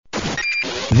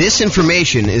This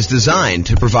information is designed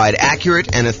to provide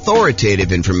accurate and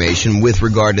authoritative information with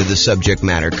regard to the subject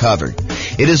matter covered.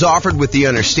 It is offered with the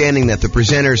understanding that the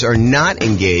presenters are not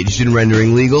engaged in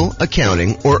rendering legal,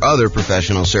 accounting, or other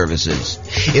professional services.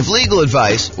 If legal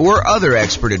advice or other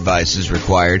expert advice is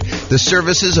required, the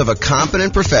services of a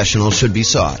competent professional should be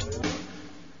sought.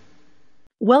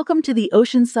 Welcome to the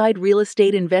Oceanside Real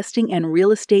Estate Investing and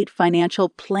Real Estate Financial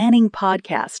Planning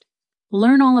Podcast.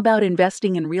 Learn all about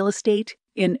investing in real estate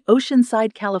in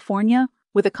Oceanside, California,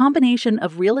 with a combination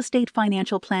of real estate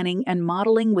financial planning and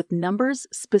modeling with numbers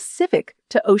specific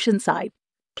to Oceanside,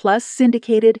 plus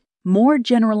syndicated, more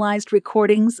generalized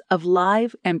recordings of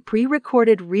live and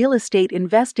pre-recorded real estate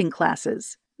investing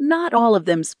classes, not all of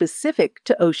them specific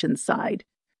to Oceanside.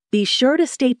 Be sure to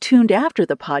stay tuned after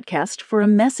the podcast for a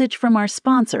message from our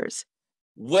sponsors.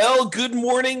 Well, good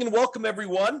morning and welcome,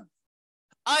 everyone.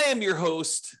 I am your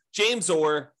host, James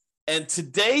Orr, and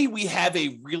today we have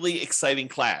a really exciting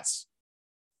class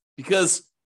because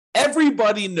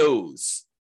everybody knows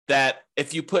that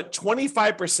if you put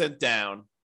 25% down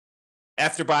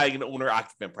after buying an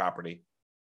owner-occupant property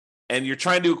and you're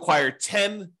trying to acquire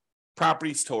 10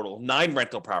 properties total, 9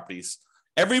 rental properties,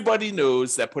 everybody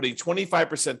knows that putting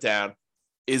 25% down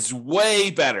is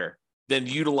way better than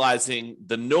utilizing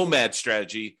the Nomad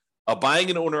strategy of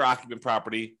buying an owner-occupant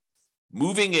property,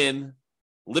 moving in,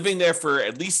 living there for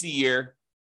at least a year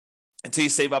until you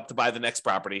save up to buy the next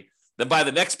property, then buy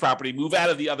the next property, move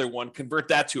out of the other one, convert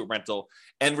that to a rental,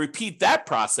 and repeat that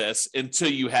process until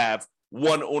you have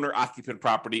 1 owner-occupant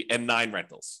property and 9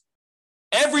 rentals.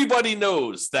 Everybody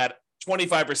knows that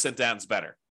 25% down is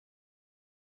better.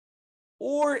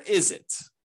 Or is it?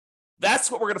 That's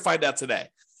what we're going to find out today.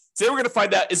 Today we're going to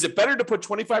find out, is it better to put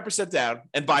 25% down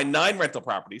and buy 9 rental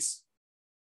properties?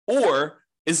 Or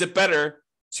is it better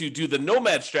to do the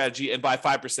Nomad strategy and buy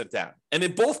 5% down? And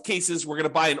in both cases, we're going to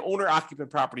buy an owner-occupant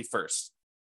property first.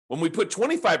 When we put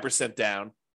 25%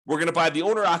 down, we're going to buy the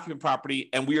owner-occupant property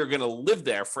and we are going to live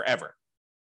there forever.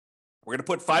 We're going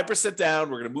to put 5% down.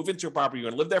 We're going to move into a property. We're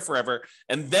going to live there forever.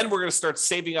 And then we're going to start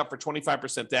saving up for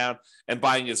 25% down and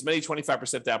buying as many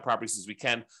 25% down properties as we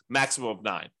can, maximum of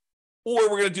 9.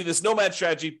 Or we're going to do this Nomad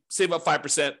strategy, save up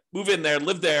 5%, move in there,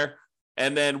 live there.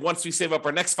 And then once we save up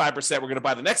our next 5%, we're going to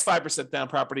buy the next 5% down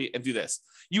property and do this.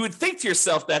 You would think to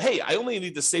yourself that, hey, I only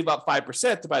need to save up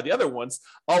 5% to buy the other ones.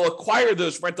 I'll acquire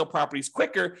those rental properties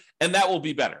quicker, and that will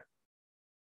be better.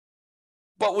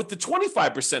 But with the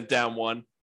 25% down one,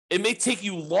 it may take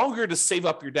you longer to save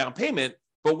up your down payment,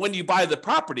 but when you buy the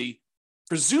property,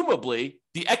 presumably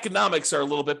the economics are a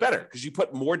little bit better because you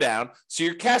put more down, so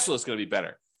your cash flow is going to be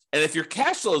better. And if your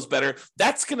cash flow is better,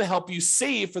 that's going to help you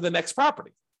save for the next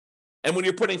property. And when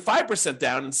you're putting 5%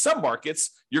 down in some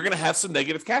markets, you're going to have some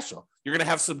negative cash flow. You're going to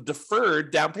have some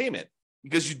deferred down payment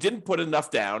because you didn't put enough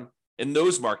down in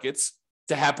those markets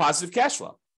to have positive cash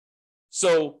flow.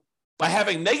 So by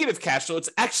having negative cash flow, it's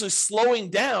actually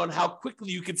slowing down how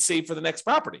quickly you can save for the next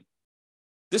property.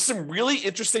 There's some really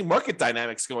interesting market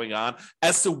dynamics going on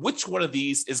as to which one of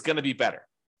these is going to be better.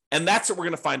 And that's what we're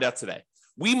going to find out today.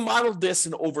 We modeled this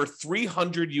in over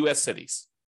 300 U.S. cities.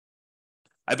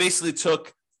 I basically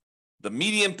took the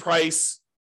median price,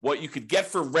 what you could get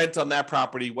for rent on that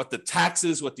property, what the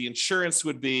taxes, what the insurance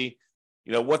would be,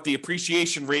 what the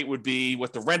appreciation rate would be,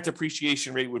 what the rent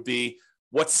appreciation rate would be,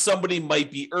 what somebody might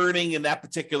be earning in that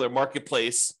particular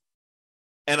marketplace.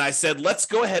 And I said, let's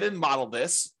go ahead and model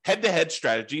this head-to-head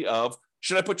strategy of,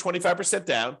 should I put 25%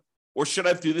 down or should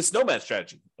I do this Nomad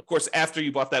strategy? Of course, after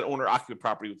you bought that owner-occupant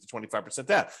property with the 25%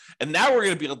 down. And now we're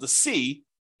going to be able to see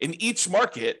in each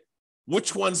market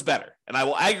which one's better. And I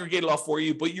will aggregate it all for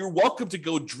you, but you're welcome to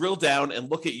go drill down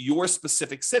and look at your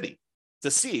specific city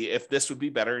to see if this would be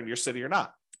better in your city or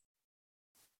not.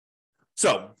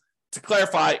 So to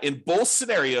clarify, in both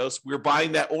scenarios, we're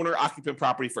buying that owner-occupant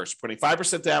property first. We're putting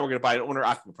 5% down, we're going to buy an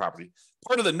owner-occupant property.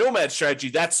 Part of the Nomad strategy,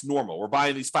 that's normal. We're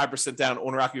buying these 5% down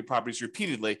owner-occupant properties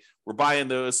repeatedly. We're buying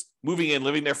those, moving in,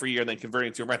 living there for a year, and then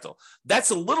converting to a rental. That's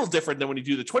a little different than when you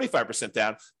do the 25%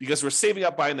 down because we're saving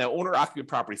up buying that owner-occupant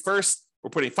property first.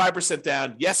 We're putting 5%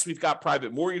 down. Yes, we've got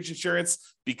private mortgage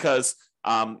insurance because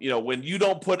when you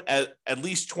don't put at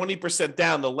least 20%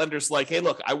 down, the lender's like, hey,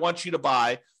 look, I want you to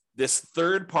buy this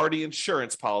third-party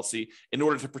insurance policy in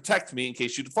order to protect me in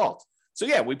case you default. So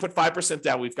yeah, we put 5%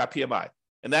 down, we've got PMI.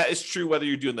 And that is true whether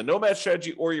you're doing the Nomad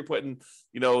strategy or you're putting,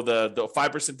 the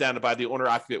 5% down to buy the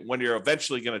owner-occupant when you're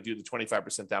eventually going to do the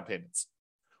 25% down payments.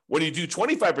 When you do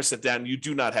 25% down, you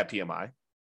do not have PMI.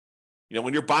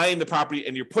 When you're buying the property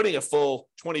and you're putting a full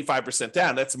 25%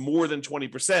 down, that's more than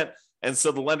 20%. And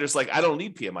so the lender's like, I don't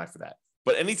need PMI for that.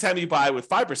 But anytime you buy with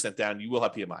 5% down, you will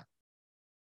have PMI.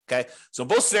 Okay. So in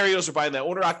both scenarios, we're buying that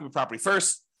owner-occupant property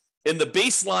first. In the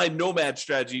baseline Nomad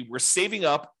strategy, we're saving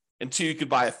up until you could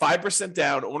buy a 5%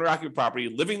 down owner-occupant property,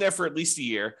 living there for at least a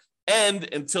year,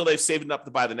 and until they've saved enough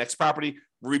to buy the next property.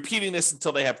 We're repeating this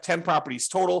until they have 10 properties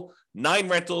total, 9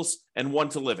 rentals, and 1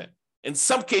 to live in. In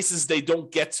some cases, they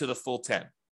don't get to the full 10.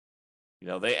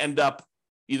 They end up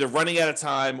either running out of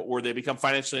time or they become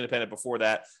financially independent before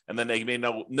that, and then they may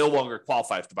no longer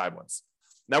qualify to buy ones.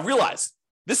 Now realize,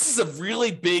 this is a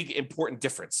really big, important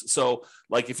difference. So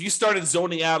like if you started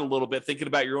zoning out a little bit, thinking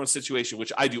about your own situation,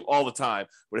 which I do all the time,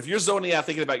 but if you're zoning out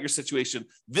thinking about your situation,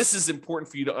 this is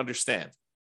important for you to understand.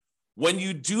 When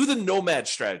you do the Nomad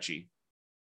strategy,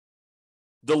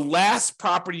 the last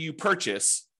property you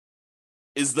purchase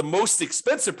is the most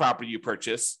expensive property you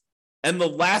purchase and the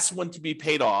last one to be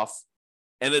paid off,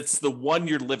 and it's the one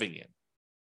you're living in.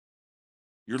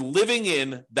 You're living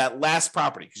in that last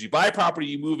property because you buy a property,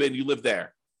 you move in, you live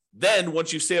there. Then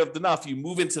once you've saved enough, you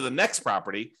move into the next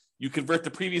property, you convert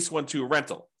the previous one to a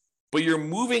rental. But you're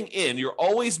moving in, you're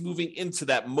always moving into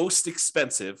that most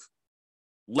expensive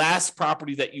last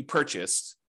property that you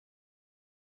purchased.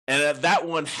 And that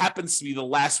one happens to be the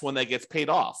last one that gets paid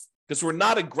off because we're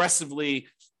not aggressively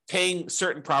paying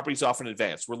certain properties off in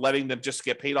advance. We're letting them just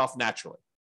get paid off naturally.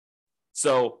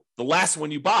 So the last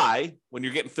one you buy when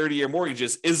you're getting 30-year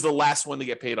mortgages is the last one to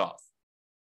get paid off.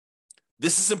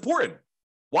 This is important.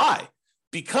 Why?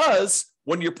 Because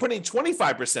when you're putting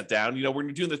 25% down, when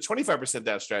you're doing the 25%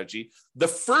 down strategy, the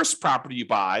first property you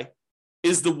buy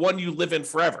is the one you live in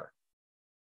forever.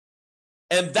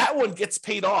 And that one gets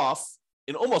paid off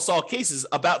in almost all cases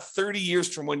about 30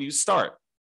 years from when you start.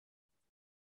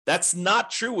 That's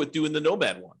not true with doing the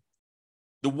Nomad one.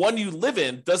 The one you live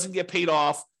in doesn't get paid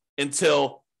off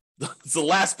until it's the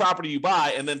last property you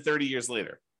buy and then 30 years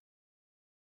later.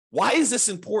 Why is this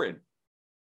important?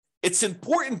 It's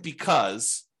important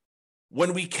because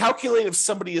when we calculate if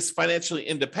somebody is financially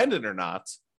independent or not,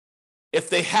 if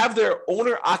they have their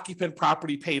owner-occupant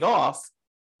property paid off,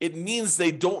 it means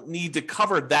they don't need to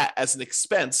cover that as an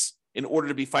expense in order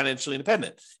to be financially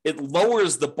independent. It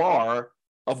lowers the bar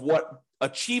of what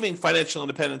achieving financial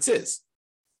independence is.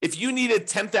 If you needed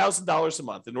 $10,000 a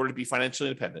month in order to be financially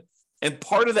independent, and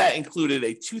part of that included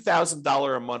a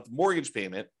 $2,000 a month mortgage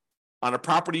payment on a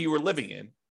property you were living in,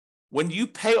 when you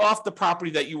pay off the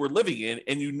property that you were living in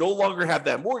and you no longer have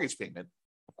that mortgage payment,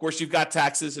 of course, you've got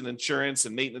taxes and insurance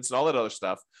and maintenance and all that other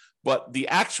stuff, but the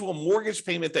actual mortgage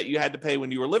payment that you had to pay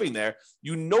when you were living there,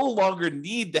 you no longer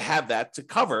need to have that to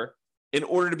cover in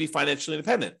order to be financially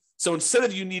independent. So instead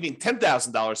of you needing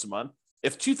 $10,000 a month,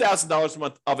 if $2,000 a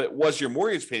month of it was your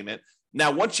mortgage payment,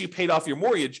 now once you paid off your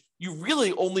mortgage, you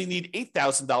really only need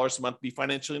 $8,000 a month to be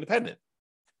financially independent.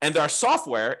 And our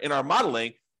software in our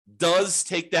modeling does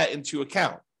take that into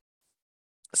account.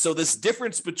 So this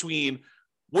difference between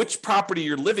which property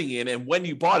you're living in and when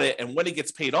you bought it and when it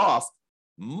gets paid off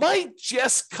might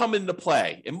just come into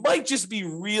play. It might just be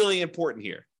really important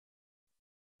here,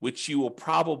 which you will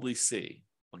probably see.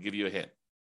 I'll give you a hint.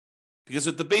 Because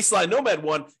with the baseline Nomad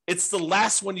one, it's the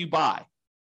last one you buy.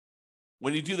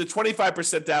 When you do the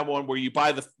 25% down one where you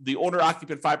buy the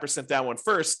owner-occupant 5% down one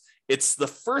first, it's the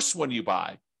first one you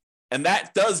buy. And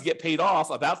that does get paid off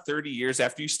about 30 years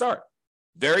after you start.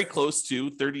 Very close to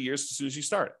 30 years as soon as you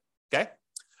start. Okay?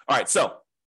 All right, so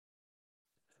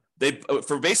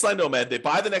for baseline Nomad, they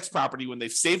buy the next property when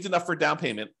they've saved enough for down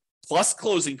payment, plus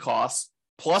closing costs,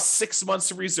 plus 6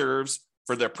 months of reserves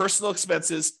for their personal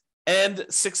expenses, and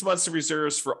 6 months of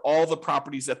reserves for all the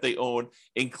properties that they own,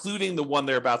 including the one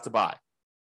they're about to buy.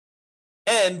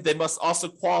 And they must also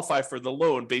qualify for the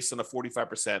loan based on a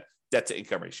 45% debt to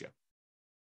income ratio.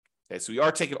 Okay, so we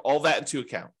are taking all that into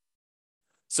account.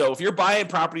 So if you're buying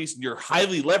properties and you're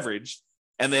highly leveraged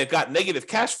and they've got negative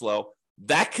cash flow,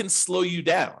 that can slow you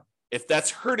down if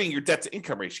that's hurting your debt to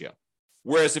income ratio.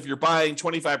 Whereas if you're buying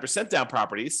 25% down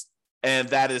properties and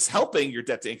that is helping your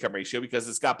debt to income ratio because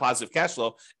it's got positive cash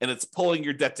flow and it's pulling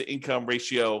your debt to income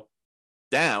ratio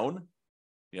down,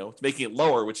 it's making it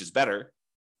lower, which is better,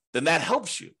 then that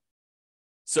helps you.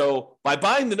 So by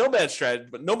buying the Nomad strategy,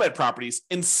 but Nomad properties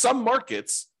in some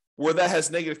markets where that has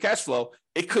negative cash flow,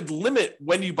 it could limit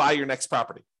when you buy your next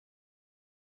property.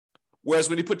 Whereas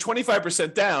when you put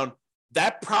 25% down,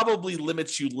 that probably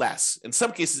limits you less. In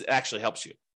some cases, it actually helps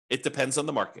you. It depends on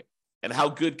the market and how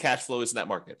good cash flow is in that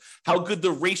market, how good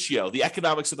the ratio, the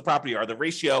economics of the property are, the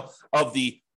ratio of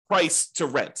the price to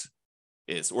rent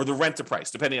is, or the rent to price,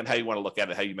 depending on how you want to look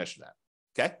at it, how you measure that.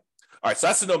 Okay. All right. So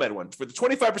that's the Nomad one. For the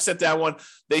 25% down one,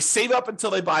 they save up until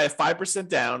they buy a 5%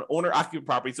 down owner-occupant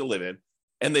property to live in,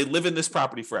 and they live in this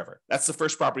property forever. That's the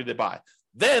first property they buy.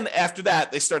 Then after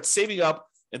that, they start saving up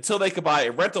until they could buy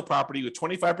a rental property with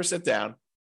 25% down,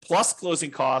 plus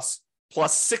closing costs,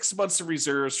 plus 6 months of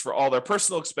reserves for all their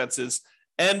personal expenses,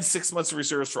 and 6 months of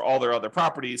reserves for all their other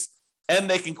properties. And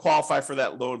they can qualify for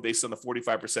that loan based on the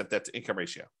 45% debt to income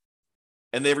ratio.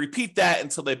 And they repeat that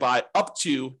until they buy up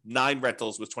to 9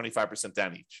 rentals with 25%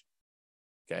 down each.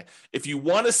 Okay. If you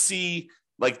want to see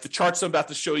like the charts I'm about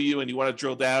to show you and you want to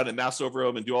drill down and mouse over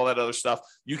them and do all that other stuff,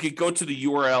 you can go to the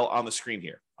URL on the screen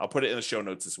here. I'll put it in the show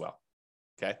notes as well.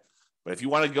 Okay. But if you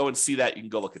want to go and see that, you can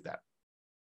go look at that.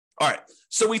 All right.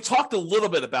 So we talked a little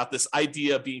bit about this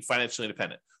idea of being financially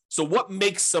independent. So what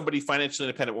makes somebody financially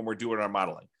independent when we're doing our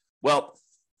modeling? Well,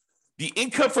 the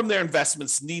income from their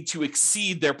investments need to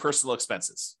exceed their personal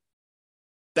expenses.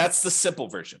 That's the simple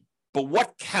version. But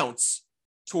what counts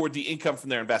toward the income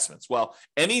from their investments? Well,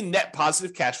 any net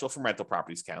positive cash flow from rental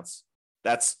properties counts.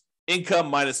 That's income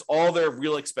minus all their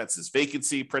real expenses,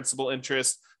 vacancy, principal,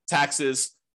 interest,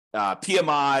 taxes,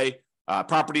 PMI,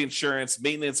 property insurance,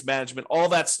 maintenance management, all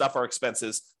that stuff are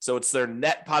expenses. So it's their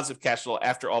net positive cash flow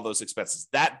after all those expenses.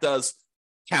 That does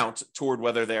count toward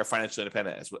whether they are financially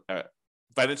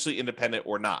independent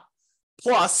or not.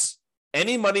 Plus,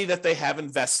 any money that they have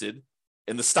invested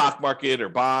in the stock market or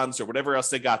bonds or whatever else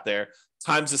they got there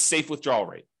times a safe withdrawal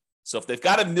rate. So if they've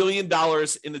got $1 million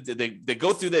they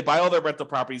go through, they buy all their rental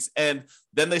properties, and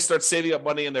then they start saving up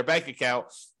money in their bank account,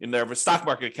 in their stock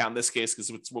market account in this case, because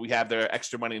it's what we have their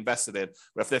extra money invested in.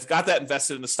 But if they've got that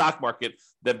invested in the stock market,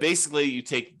 then basically you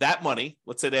take that money,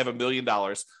 let's say they have $1 million,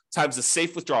 times the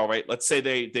safe withdrawal rate. Let's say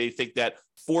they think that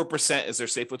 4% is their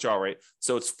safe withdrawal rate.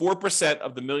 So it's 4%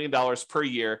 of the $1 million per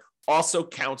year also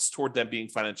counts toward them being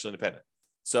financially independent.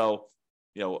 So,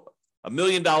 $1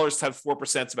 million times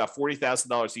 4% is about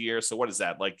 $40,000 a year. So what is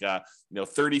that? Like,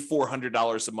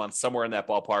 $3,400 a month, somewhere in that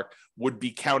ballpark, would be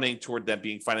counting toward them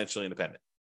being financially independent.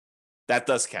 That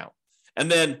does count. And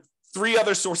then 3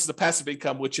 other sources of passive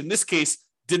income, which in this case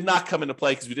did not come into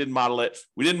play because we didn't model it.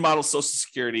 We didn't model Social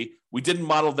Security. We didn't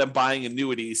model them buying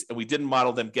annuities, and we didn't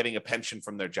model them getting a pension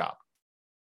from their job.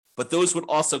 But those would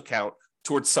also count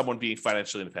towards someone being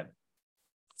financially independent.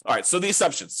 All right, so the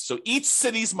assumptions. So each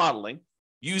city's modeling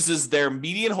uses their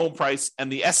median home price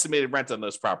and the estimated rent on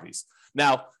those properties.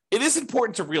 Now, it is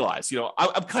important to realize,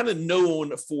 I'm kind of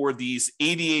known for these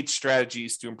 88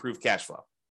 strategies to improve cash flow,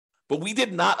 but we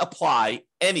did not apply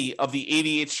any of the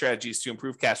 88 strategies to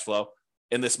improve cash flow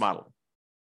in this modeling.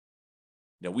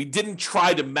 We didn't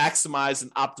try to maximize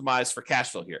and optimize for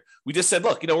cash flow here. We just said,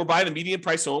 look, we're buying a median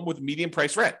price home with median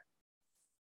price rent.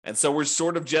 And so we're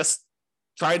sort of just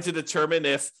trying to determine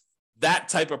if that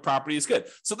type of property is good.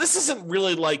 So this isn't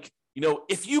really like,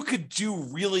 if you could do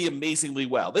really amazingly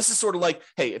well. This is sort of like,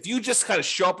 hey, if you just kind of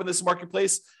show up in this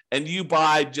marketplace and you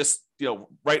buy just,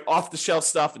 right off the shelf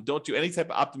stuff and don't do any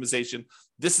type of optimization,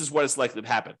 this is what is likely to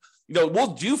happen.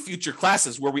 We'll do future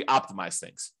classes where we optimize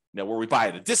things, where we buy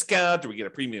at a discount or we get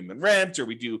a premium in rent, or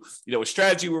we do, a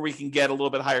strategy where we can get a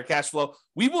little bit higher cash flow.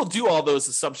 We will do all those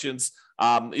assumptions,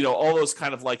 all those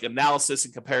kind of like analysis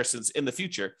and comparisons in the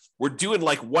future. We're doing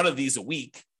like one of these a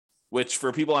week, which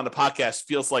for people on the podcast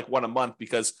feels like one a month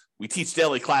because we teach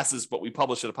daily classes, but we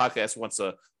publish a podcast once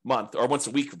a month or once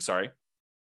a week,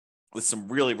 with some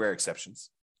really rare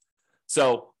exceptions.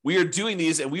 So we are doing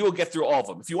these and we will get through all of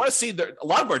them. If you want to see, a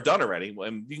lot of them are done already.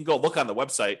 And you can go look on the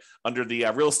website under the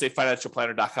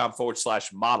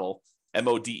realestatefinancialplanner.com/model,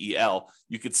 MODEL.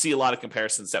 You can see a lot of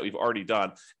comparisons that we've already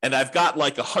done. And I've got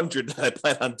like 100 that I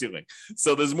plan on doing.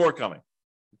 So there's more coming.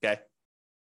 Okay.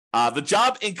 The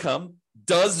job income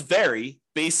does vary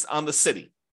based on the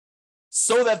city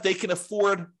so that they can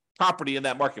afford property in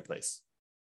that marketplace.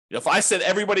 If I said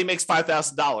everybody makes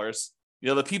 $5,000,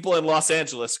 the people in Los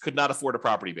Angeles could not afford a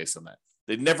property based on that.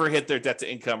 They'd never hit their debt to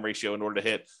income ratio in order to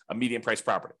hit a median price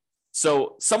property.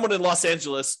 So someone in Los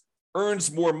Angeles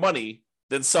earns more money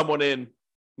than someone in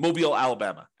Mobile,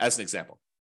 Alabama, as an example.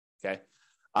 Okay.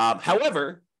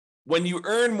 However, when you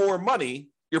earn more money,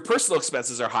 your personal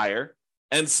expenses are higher.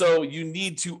 And so you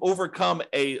need to overcome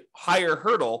a higher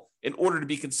hurdle in order to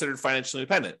be considered financially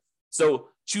independent. So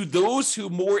to those who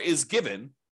more is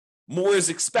given, more is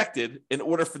expected in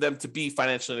order for them to be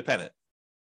financially independent.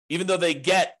 Even though they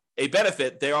get a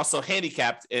benefit, they're also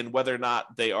handicapped in whether or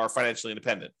not they are financially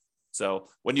independent. So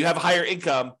when you have a higher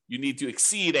income, you need to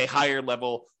exceed a higher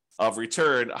level of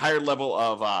return, a higher level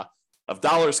of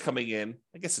dollars coming in.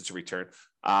 I guess it's a return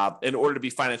in order to be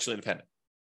financially independent.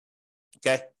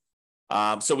 Okay.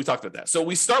 So we talked about that. So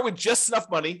we start with just enough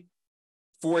money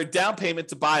for a down payment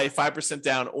to buy a 5%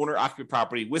 down owner-occupant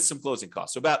property with some closing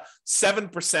costs. So about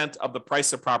 7% of the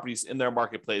price of properties in their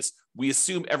marketplace, we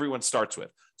assume everyone starts with.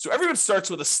 So everyone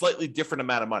starts with a slightly different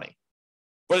amount of money.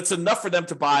 but it's enough for them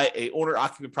to buy a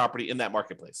owner-occupant property in that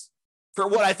marketplace for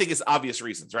what I think is obvious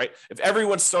reasons, right? If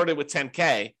everyone started with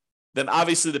 10K, then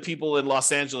obviously the people in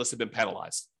Los Angeles have been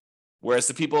penalized, whereas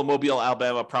the people in Mobile,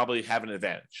 Alabama probably have an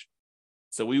advantage.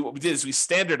 So what we did is we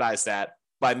standardized that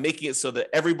by making it so that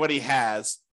everybody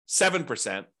has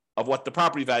 7% of what the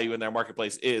property value in their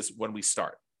marketplace is when we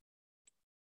start.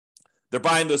 They're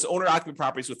buying those owner-occupant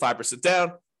properties with 5%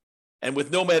 down, and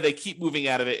with Nomad, they keep moving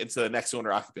out of it into the next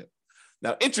owner-occupant.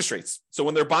 Now, interest rates. So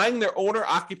when they're buying their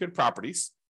owner-occupant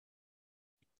properties,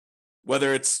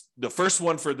 whether it's the first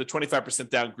one for the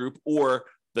 25% down group or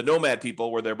the Nomad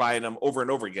people where they're buying them over and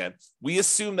over again, we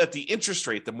assume that the interest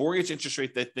rate, the mortgage interest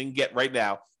rate that they can get right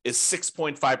now is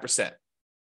 6.5%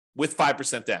 with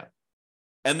 5% down.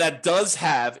 And that does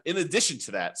have, in addition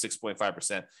to that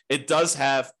 6.5%, it does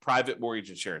have private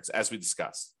mortgage insurance, as we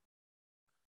discussed.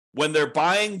 When they're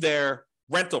buying their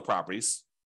rental properties,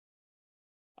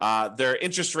 their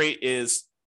interest rate is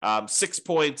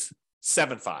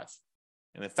 6.75.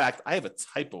 And in fact, I have a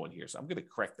typo in here, so I'm going to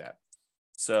correct that.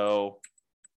 So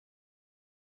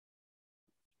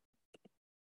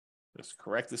let's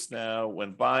correct this now.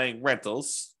 When buying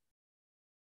rentals,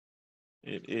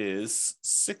 it is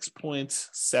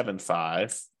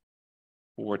 6.75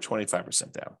 for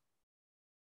 25% down.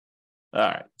 All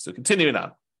right, so continuing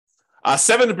on.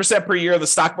 7% per year of the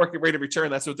stock market rate of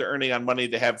return. That's what they're earning on money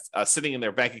they have sitting in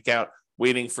their bank account,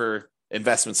 waiting for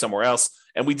investment somewhere else.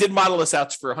 And we did model this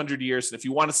out for 100 years. And if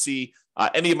you want to see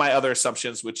any of my other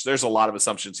assumptions, which there's a lot of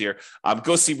assumptions here,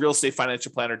 go see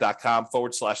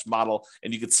realestatefinancialplanner.com/model,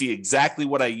 and you can see exactly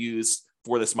what I use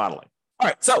for this modeling. All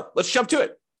right, so let's jump to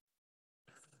it.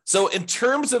 So in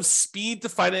terms of speed to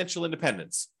financial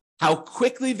independence, how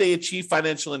quickly they achieve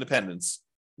financial independence,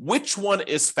 which one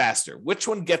is faster? Which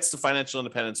one gets to financial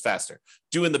independence faster?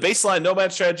 Doing the baseline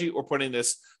Nomad strategy or putting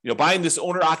this, buying this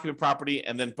owner-occupant property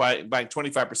and then buying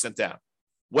 25% down?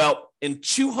 Well, in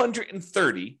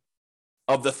 230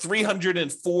 of the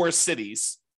 304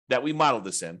 cities that we modeled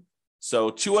this in,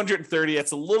 so 230,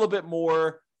 that's a little bit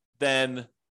more than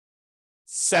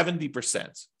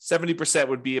 70%. 70%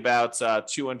 would be about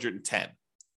 210.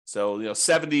 So,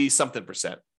 70 something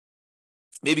percent,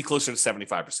 maybe closer to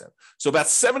 75%. So about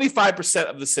 75%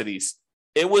 of the cities,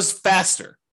 it was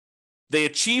faster. They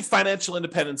achieved financial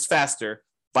independence faster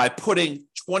by putting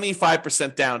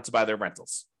 25% down to buy their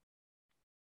rentals.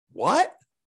 What?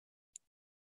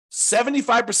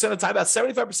 75% of the time, about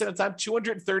 75% of the time,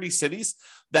 230 cities,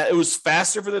 that it was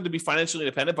faster for them to be financially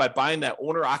independent by buying that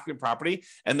owner-occupant property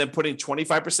and then putting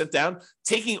 25% down,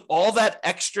 taking all that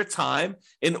extra time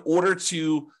in order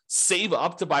to save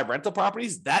up to buy rental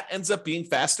properties. That ends up being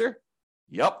faster?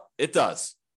 Yep, it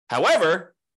does.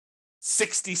 However,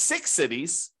 66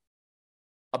 cities,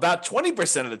 about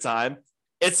 20% of the time,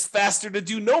 it's faster to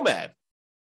do Nomad.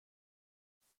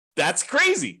 That's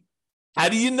crazy. How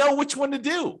do you know which one to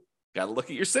do? Got to look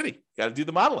at your city. Got to do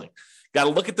the modeling. Got to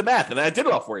look at the math. And I did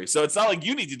it all for you. So it's not like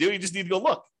you need to do it. You just need to go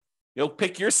look.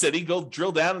 Pick your city, go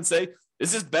drill down and say,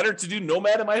 is this better to do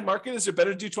Nomad in my market? Is it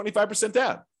better to do 25%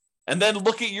 down? And then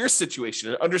look at your situation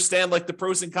and understand the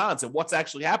pros and cons and what's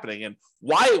actually happening and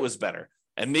why it was better.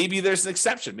 And maybe there's an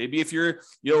exception. Maybe if you're,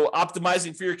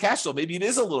 optimizing for your cash flow, maybe it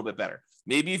is a little bit better.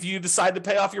 Maybe if you decide to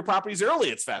pay off your properties early,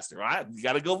 it's faster. Right? You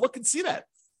got to go look and see that.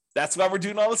 That's why we're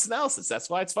doing all this analysis. That's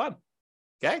why it's fun.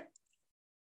 Okay.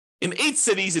 In 8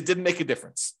 cities, it didn't make a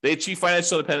difference. They achieved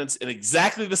financial independence in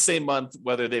exactly the same month,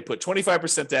 whether they put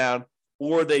 25% down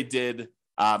or they did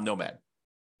Nomad.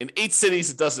 In 8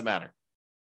 cities, it doesn't matter.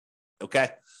 Okay.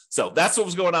 So that's what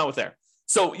was going on with there.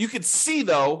 So you can see,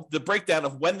 though, the breakdown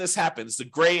of when this happens. The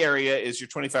gray area is your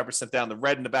 25% down. The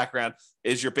red in the background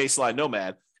is your baseline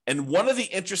Nomad. And one of the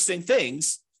interesting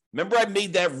things, remember I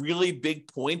made that really big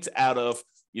point out of,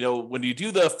 when you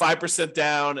do the 5%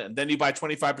 down and then you buy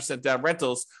 25% down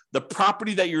rentals, the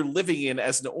property that you're living in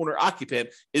as an owner occupant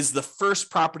is the first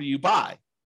property you buy.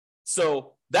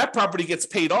 So that property gets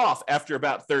paid off after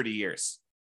about 30 years.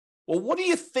 Well, what do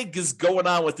you think is going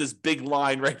on with this big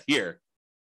line right here?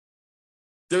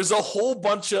 There's a whole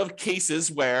bunch of cases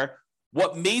where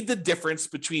what made the difference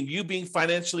between you being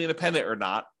financially independent or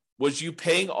not was you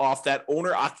paying off that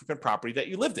owner occupant property that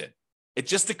you lived in. It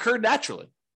just occurred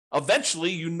naturally.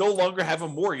 Eventually, you no longer have a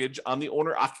mortgage on the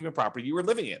owner-occupant property you were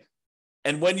living in.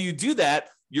 And when you do that,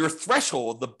 your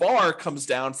threshold, the bar, comes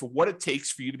down for what it takes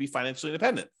for you to be financially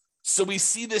independent. So we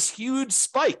see this huge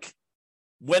spike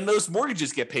when those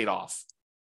mortgages get paid off.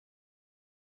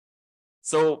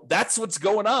 So that's what's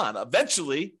going on.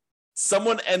 Eventually,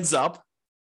 someone ends up,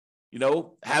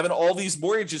 having all these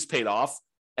mortgages paid off,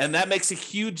 and that makes a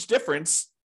huge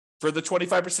difference for the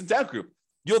 25% down group.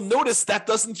 you'll notice that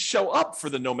doesn't show up for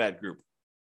the Nomad group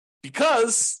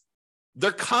because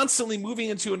they're constantly moving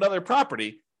into another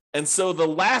property. And so the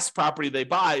last property they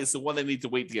buy is the one they need to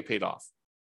wait to get paid off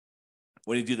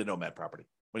when you do the Nomad property,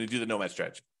 when you do the Nomad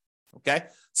strategy. Okay.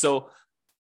 So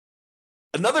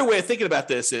another way of thinking about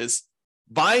this is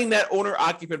buying that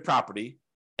owner-occupant property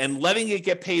and letting it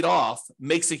get paid off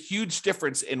makes a huge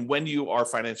difference in when you are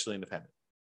financially independent,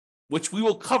 which we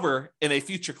will cover in a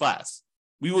future class.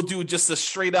 We will do just a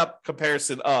straight up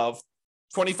comparison of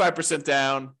 25%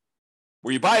 down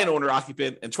where you buy an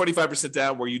owner-occupant and 25%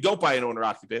 down where you don't buy an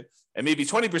owner-occupant, and maybe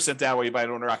 20% down where you buy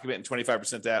an owner-occupant and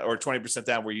 25% down, or 20%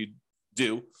 down where you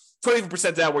do,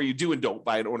 20% down where you do and don't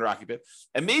buy an owner-occupant.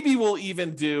 And maybe we'll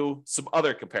even do some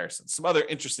other comparisons, some other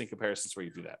interesting comparisons where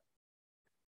you do that.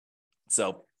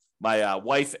 So my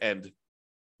wife and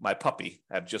my puppy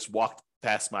have just walked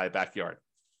past my backyard.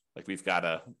 Like we've got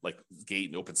a gate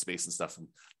and open space and stuff. And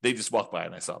they just walked by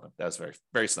and I saw them. That was very,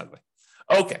 very snuggly.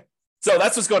 Okay. So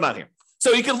that's what's going on here.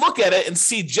 So you can look at it and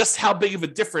see just how big of a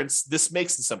difference this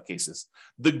makes in some cases.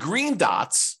 The green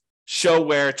dots show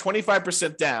where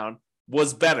 25% down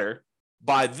was better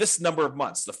by this number of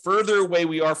months. The further away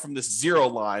we are from this zero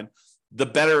line, the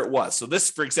better it was. So this,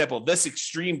 for example, this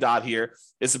extreme dot here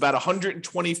is about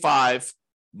 125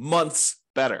 months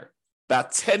better,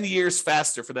 about 10 years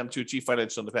faster for them to achieve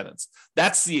financial independence.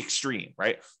 That's the extreme,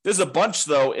 right? There's a bunch,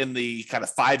 though, in the kind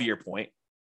of 5-year point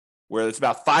where it's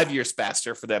about 5 years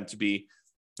faster for them to be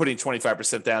putting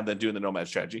 25% down than doing the Nomad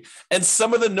strategy. And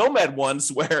some of the Nomad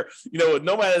ones where,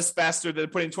 Nomad is faster than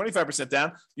putting 25%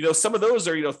 down, some of those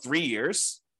are, 3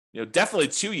 years, definitely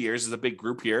 2 years is a big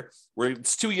group here where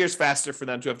it's 2 years faster for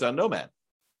them to have done Nomad.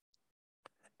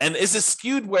 And is it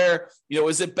skewed where,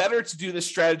 is it better to do this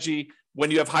strategy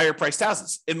when you have higher priced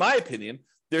houses? In my opinion,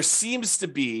 there seems to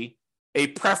be a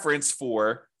preference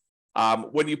for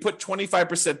when you put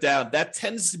 25% down, that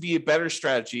tends to be a better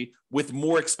strategy with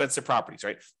more expensive properties,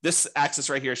 right? This axis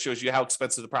right here shows you how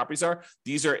expensive the properties are.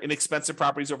 These are inexpensive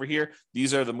properties over here.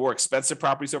 These are the more expensive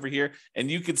properties over here.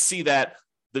 And you can see that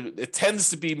it tends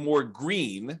to be more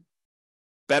green,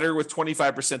 better with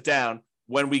 25% down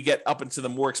when we get up into the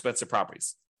more expensive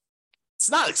properties. It's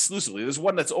not exclusively. There's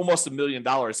one that's almost $1 million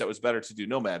that was better to do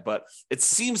Nomad, but it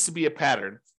seems to be a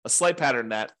pattern, a slight pattern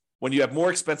that when you have more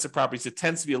expensive properties, it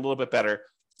tends to be a little bit better to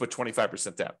put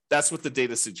 25% down. That's what the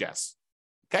data suggests.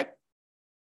 Okay.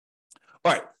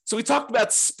 All right. So we talked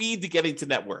about speed to getting to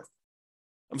net worth.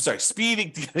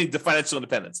 Speed to getting to financial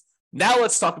independence. Now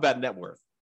let's talk about net worth.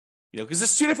 Because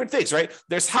there's two different things, right?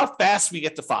 There's how fast we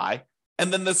get to FI,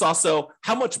 and then there's also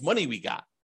how much money we got.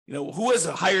 Who has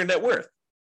a higher net worth?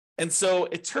 And so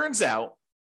it turns out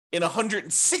in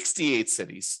 168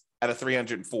 cities out of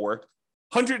 304,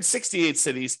 168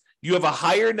 cities, you have a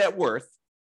higher net worth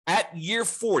at year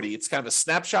 40. It's kind of a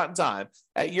snapshot in time.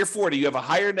 At year 40, you have a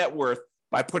higher net worth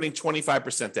by putting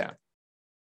 25% down.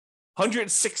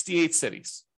 168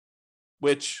 cities,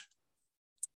 which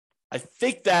I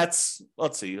think that's,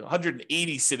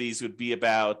 180 cities would be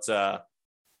about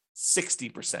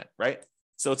 60%, right?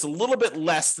 So it's a little bit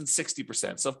less than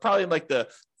 60%. So probably in like the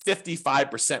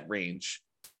 55% range,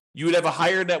 you would have a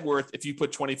higher net worth if you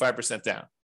put 25% down.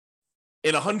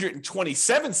 In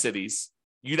 127 cities,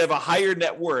 you'd have a higher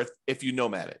net worth if you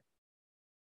Nomad it.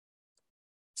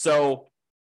 So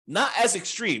not as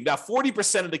extreme. Now,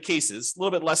 40% of the cases, a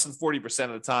little bit less than 40%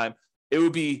 of the time, it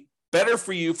would be better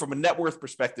for you from a net worth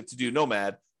perspective to do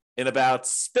Nomad. In about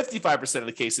 55% of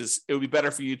the cases, it would be better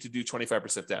for you to do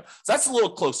 25% down. So that's a little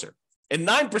closer. In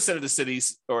 9% of the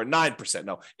cities, or 9%,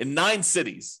 no, in 9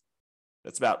 cities,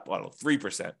 that's about,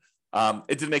 3%,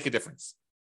 it didn't make a difference.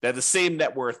 They had the same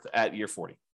net worth at year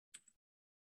 40.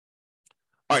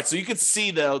 All right, so you can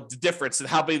see the difference and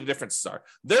how big the differences are.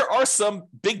 There are some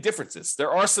big differences.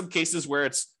 There are some cases where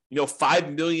it's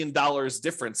 $5 million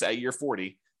difference at year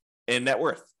 40 in net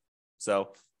worth. So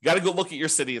you got to go look at your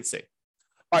city and see.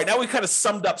 All right, now we kind of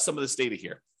summed up some of this data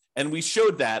here, and we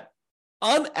showed that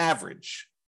on average,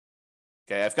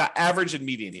 okay, I've got average and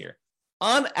median here.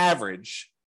 On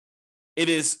average, it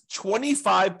is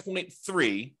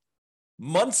 25.3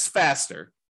 months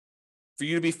faster for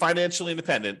you to be financially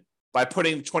independent by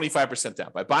putting 25%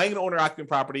 down, by buying an owner-occupant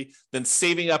property, then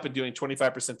saving up and doing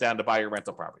 25% down to buy your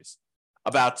rental properties.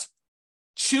 About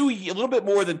a little bit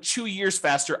more than 2 years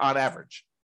faster on average.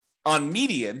 On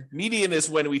median is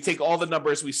when we take all the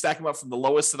numbers, we stack them up from the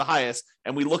lowest to the highest,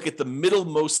 and we look at the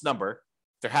middlemost number.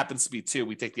 There happens to be 2.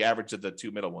 We take the average of the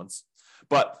 2 middle ones.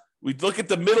 But we look at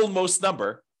the middlemost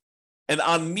number, and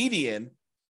on median,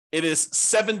 it is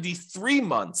 73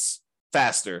 months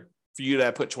faster for you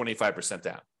to put 25%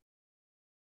 down.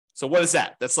 So what is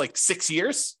that? That's like 6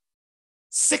 years.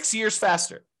 6 years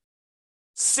faster.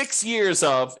 6 years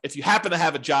of, if you happen to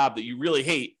have a job that you really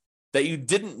hate, that you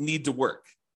didn't need to work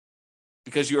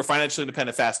because you were financially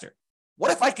independent faster.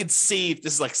 What if I could save,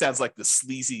 this is like, sounds like the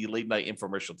sleazy late night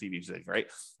infomercial TV thing, right?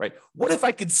 Right. What if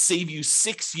I could save you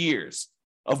 6 years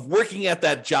of working at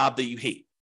that job that you hate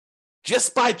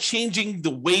just by changing the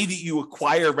way that you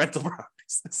acquire rental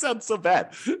properties? That sounds so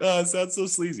bad. It sounds so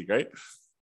sleazy, right?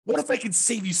 What if I could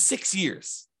save you 6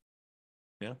 years?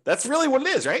 Yeah, that's really what it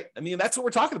is, right? I mean, that's what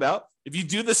we're talking about. If you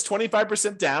do this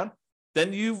 25% down,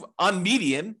 then you've, on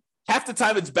median, half the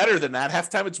time it's better than that.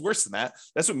 Half the time it's worse than that.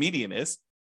 That's what median is.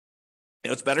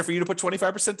 It's better for you to put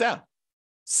 25% down.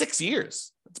 6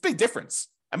 years. That's a big difference.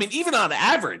 I mean, even on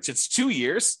average, it's 2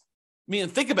 years. I mean,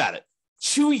 think about it.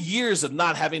 2 years of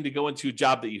not having to go into a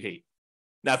job that you hate.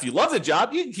 Now, if you love the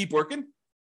job, you can keep working.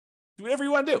 Do whatever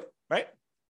you want to do, right?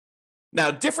 Now,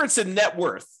 difference in net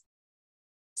worth.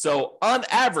 So on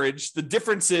average, the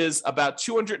difference is about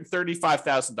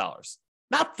 $235,000.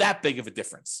 Not that big of a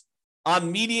difference.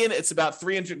 On median, it's about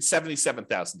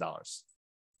 $377,000.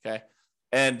 Okay.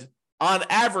 And on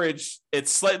average,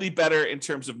 it's slightly better in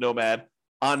terms of Nomad.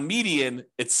 On median,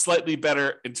 it's slightly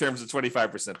better in terms of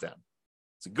 25% down.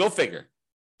 So go figure.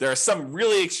 There are some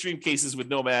really extreme cases with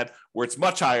Nomad where it's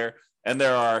much higher, and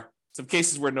there are some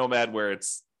cases where Nomad where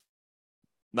it's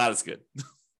not as good.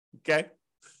 Okay.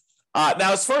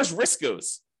 Now, as far as risk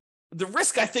goes, the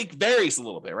risk, I think, varies a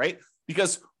little bit, right?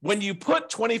 Because when you put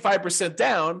 25%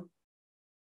 down,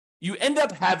 you end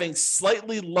up having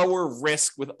slightly lower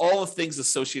risk with all the things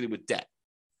associated with debt.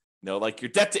 You know, like your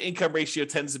debt to income ratio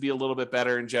tends to be a little bit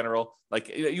better in general. Like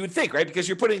you would think, right? Because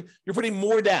you're putting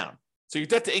more down. So your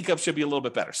debt to income should be a little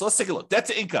bit better. So let's take a look. Debt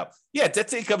to income. Yeah, debt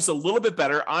to income is a little bit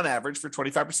better on average for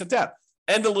 25% down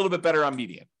and a little bit better on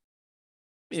median.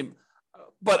 I mean,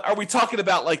 but are we talking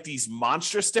about like these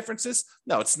monstrous differences?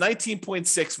 No, it's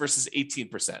 19.6 versus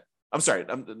 18%. I'm sorry,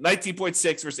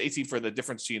 19.6 versus 18 for the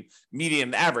difference between median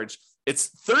and average. It's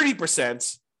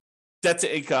 30% debt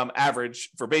to income average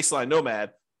for baseline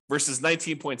Nomad versus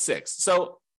 19.6.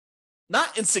 So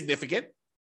not insignificant,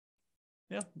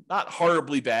 not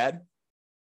horribly bad.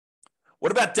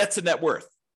 What about debt to net worth?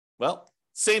 Well,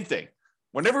 same thing.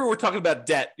 Whenever we're talking about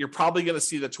debt, you're probably going to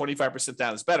see that 25%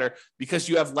 down is better because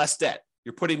you have less debt.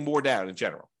 You're putting more down in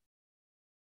general.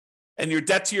 And your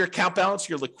debt to your account balance,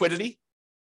 your liquidity.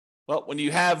 Well, when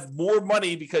you have more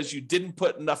money because you didn't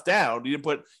put enough down, you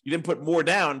didn't put more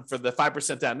down for the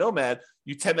 5% down Nomad,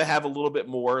 you tend to have a little bit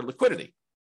more liquidity.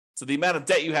 So the amount of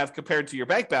debt you have compared to your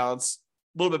bank balance,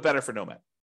 a little bit better for Nomad.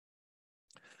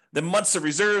 The months of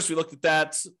reserves, we looked at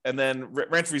that, and then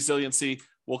rent resiliency,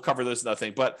 we'll cover those another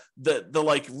thing. But the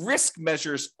like risk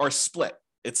measures are split.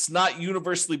 It's not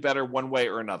universally better one way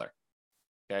or another.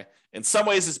 Okay. In some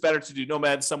ways, it's better to do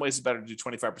Nomad. In some ways, it's better to do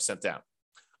 25% down.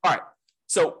 All right.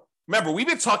 So remember, we've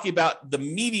been talking about the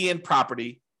median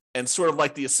property and sort of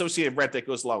like the associated rent that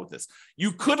goes along with this.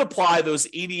 You could apply those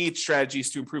 88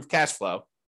 strategies to improve cash flow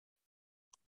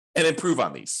and improve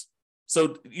on these.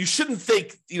 So you shouldn't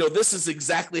think, this is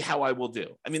exactly how I will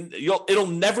do. I mean, it'll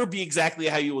never be exactly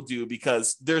how you will do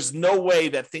because there's no way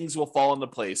that things will fall into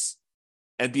place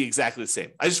and be exactly the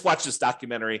same. I just watched this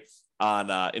documentary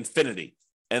on Infinity.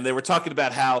 And they were talking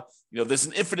about how, there's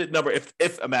an infinite number,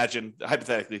 if imagine,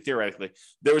 hypothetically, theoretically,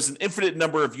 there was an infinite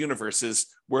number of universes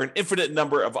where an infinite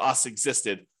number of us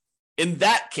existed. In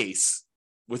that case,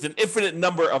 with an infinite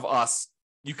number of us,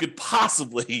 you could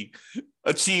possibly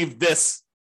achieve this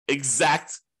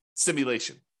exact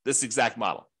simulation, this exact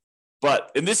model.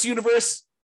 But in this universe,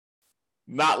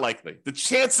 not likely. The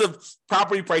chance of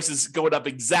property prices going up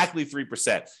exactly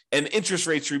 3% and interest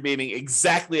rates remaining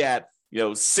exactly at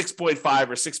 6.5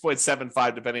 or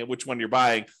 6.75, depending on which one you're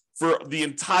buying, for the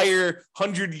entire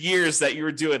 100 years that you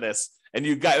were doing this, and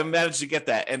you managed to get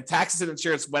that, and taxes and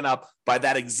insurance went up by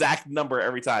that exact number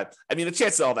every time. I mean, the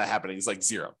chance of all that happening is like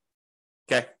zero.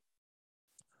 Okay.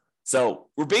 So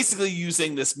we're basically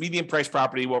using this median price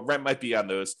property, what rent might be on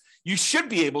those. You should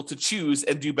be able to choose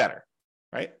and do better,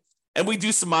 right? And we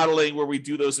do some modeling where we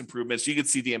do those improvements. You can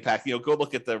see the impact. Go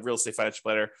look at the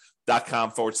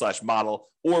realestatefinancialplanner.com/model,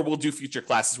 or we'll do future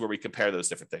classes where we compare those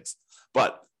different things.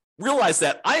 But realize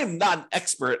that I am not an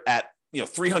expert at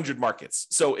 300 markets.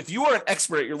 So if you are an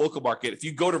expert at your local market, if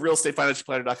you go to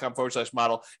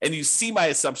realestatefinancialplanner.com/model and you see my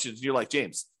assumptions, you're like,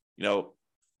 James, your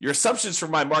assumptions for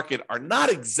my market are not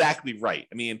exactly right.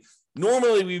 I mean,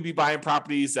 normally we'd be buying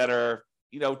properties that are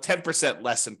 10%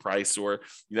 less in price, or,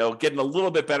 getting a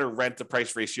little bit better rent to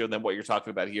price ratio than what you're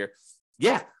talking about here.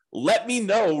 Yeah. Let me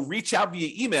know, reach out via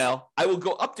email. I will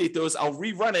go update those. I'll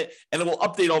rerun it and it will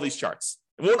update all these charts.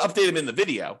 It won't update them in the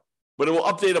video, but it will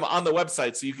update them on the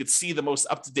website so you could see the most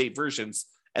up-to-date versions.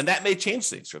 And that may change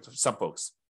things for some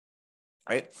folks,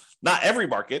 right? Not every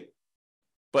market,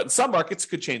 but in some markets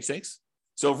could change things.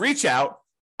 So reach out.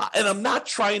 And I'm not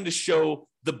trying to show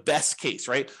the best case,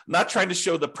 right? I'm not trying to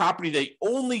show the property that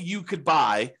only you could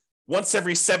buy once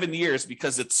every 7 years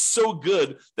because it's so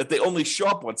good that they only show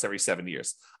up once every 7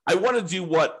 years. I want to do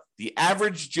what the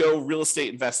average Joe real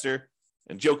estate investor,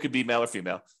 and Joe could be male or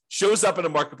female, shows up in a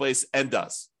marketplace and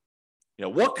does.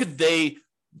 What could they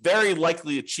very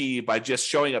likely achieve by just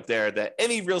showing up there that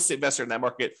any real estate investor in that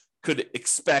market could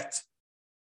expect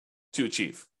to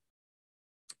achieve?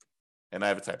 And I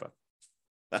have a typo.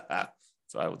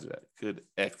 So I will do that. Could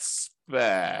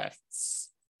expect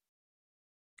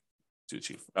to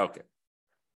achieve. Okay.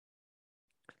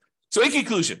 So in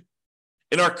conclusion,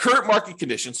 in our current market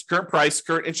conditions, current price,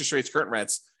 current interest rates, current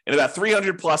rents, in about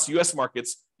 300 plus US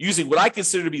markets, using what I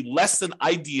consider to be less than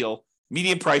ideal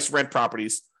median price rent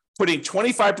properties, putting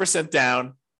 25%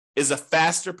 down is a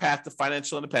faster path to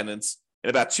financial independence in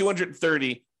about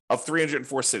 230 of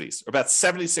 304 cities, or about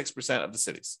 76% of the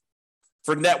cities.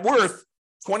 For net worth,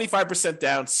 25%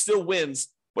 down still wins,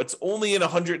 but it's only in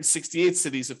 168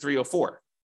 cities of 304.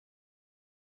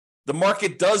 The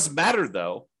market does matter,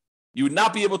 though. You would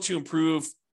not be able to improve.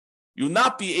 You will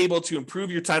not be able to improve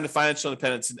your time to financial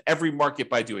independence in every market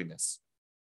by doing this.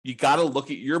 You got to look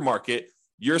at your market,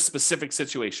 your specific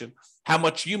situation, how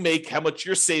much you make, how much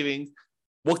you're saving,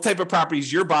 what type of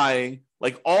properties you're buying.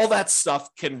 Like all that stuff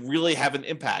can really have an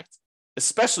impact,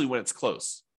 especially when it's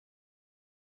close.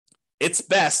 It's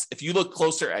best if you look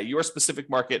closer at your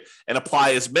specific market and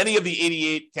apply as many of the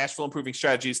 88 cash flow improving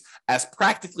strategies as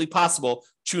practically possible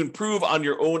to improve on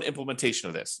your own implementation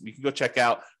of this. You can go check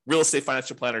out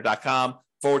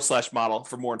realestatefinancialplanner.com/model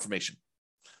for more information.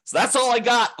 So that's all I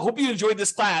got. I hope you enjoyed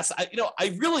this class.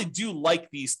 I really do like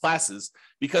these classes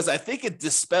because I think it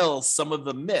dispels some of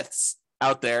the myths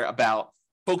out there about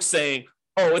folks saying,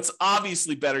 oh, it's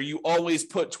obviously better. You always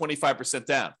put 25%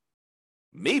 down.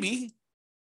 Maybe.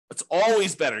 It's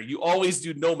always better. You always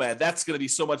do Nomad. That's going to be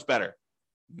so much better.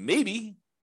 Maybe.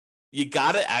 You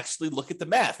got to actually look at the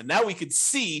math. And now we can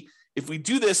see if we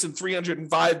do this in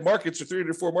 305 markets or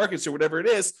 304 markets or whatever it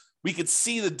is, we could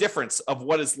see the difference of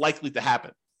what is likely to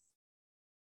happen.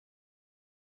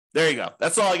 There you go.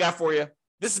 That's all I got for you.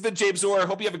 This has been James Orr.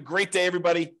 Hope you have a great day,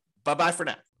 everybody. Bye-bye for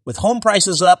now. With home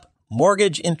prices up,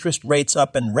 mortgage interest rates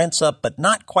up, and rents up, but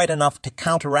not quite enough to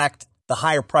counteract the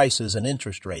higher prices and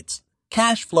interest rates,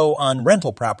 cash flow on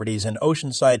rental properties in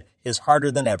Oceanside is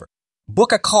harder than ever.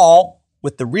 Book a call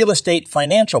with the Real Estate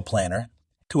Financial Planner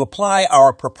to apply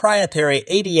our proprietary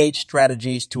 88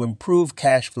 strategies to improve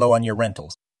cash flow on your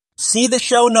rentals. See the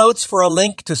show notes for a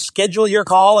link to schedule your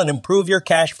call and improve your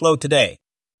cash flow today.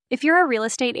 If you're a real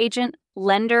estate agent,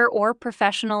 lender, or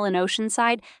professional in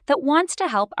Oceanside that wants to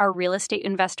help our real estate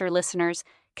investor listeners,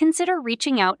 consider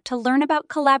reaching out to learn about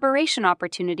collaboration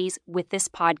opportunities with this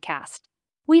podcast.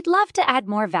 We'd love to add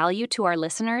more value to our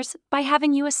listeners by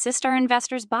having you assist our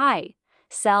investors buy,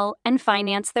 sell, and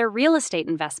finance their real estate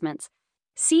investments.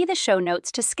 See the show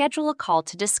notes to schedule a call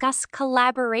to discuss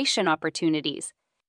collaboration opportunities.